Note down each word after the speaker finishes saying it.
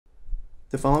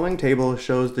The following table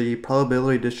shows the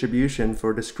probability distribution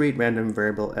for discrete random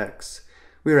variable x.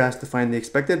 We are asked to find the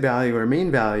expected value or mean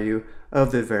value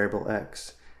of the variable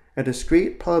x. A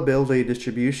discrete probability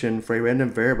distribution for a random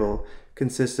variable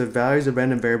consists of values a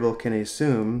random variable can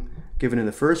assume, given in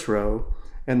the first row,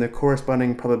 and the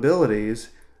corresponding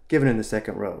probabilities given in the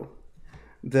second row.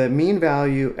 The mean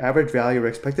value, average value, or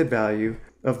expected value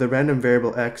of the random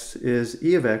variable x is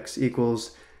e of x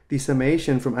equals the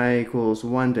summation from I equals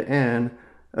 1 to n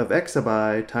of x sub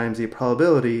I times the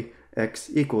probability x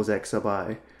equals x sub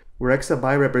I, where x sub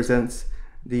I represents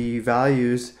the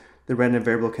values the random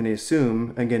variable can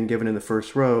assume, again given in the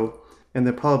first row, and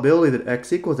the probability that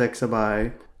x equals x sub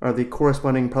I are the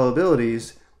corresponding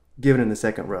probabilities given in the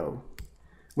second row,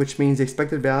 which means the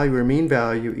expected value or mean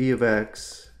value e of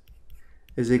x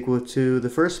is equal to the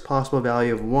first possible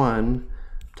value of 1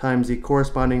 times the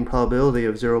corresponding probability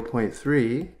of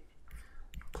 0.3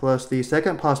 plus the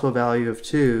second possible value of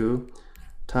 2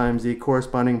 times the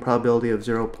corresponding probability of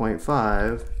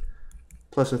 0.5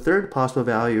 plus a third possible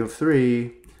value of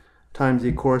 3 times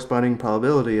the corresponding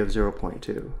probability of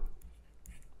 0.2.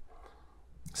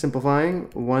 Simplifying,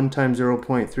 1 times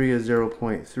 0.3 is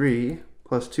 0.3,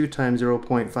 plus 2 times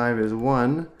 0.5 is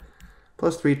 1,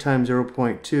 plus 3 times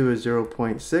 0.2 is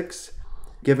 0.6,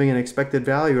 giving an expected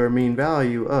value or mean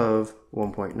value of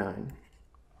 1.9.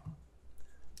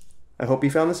 I hope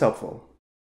you found this helpful.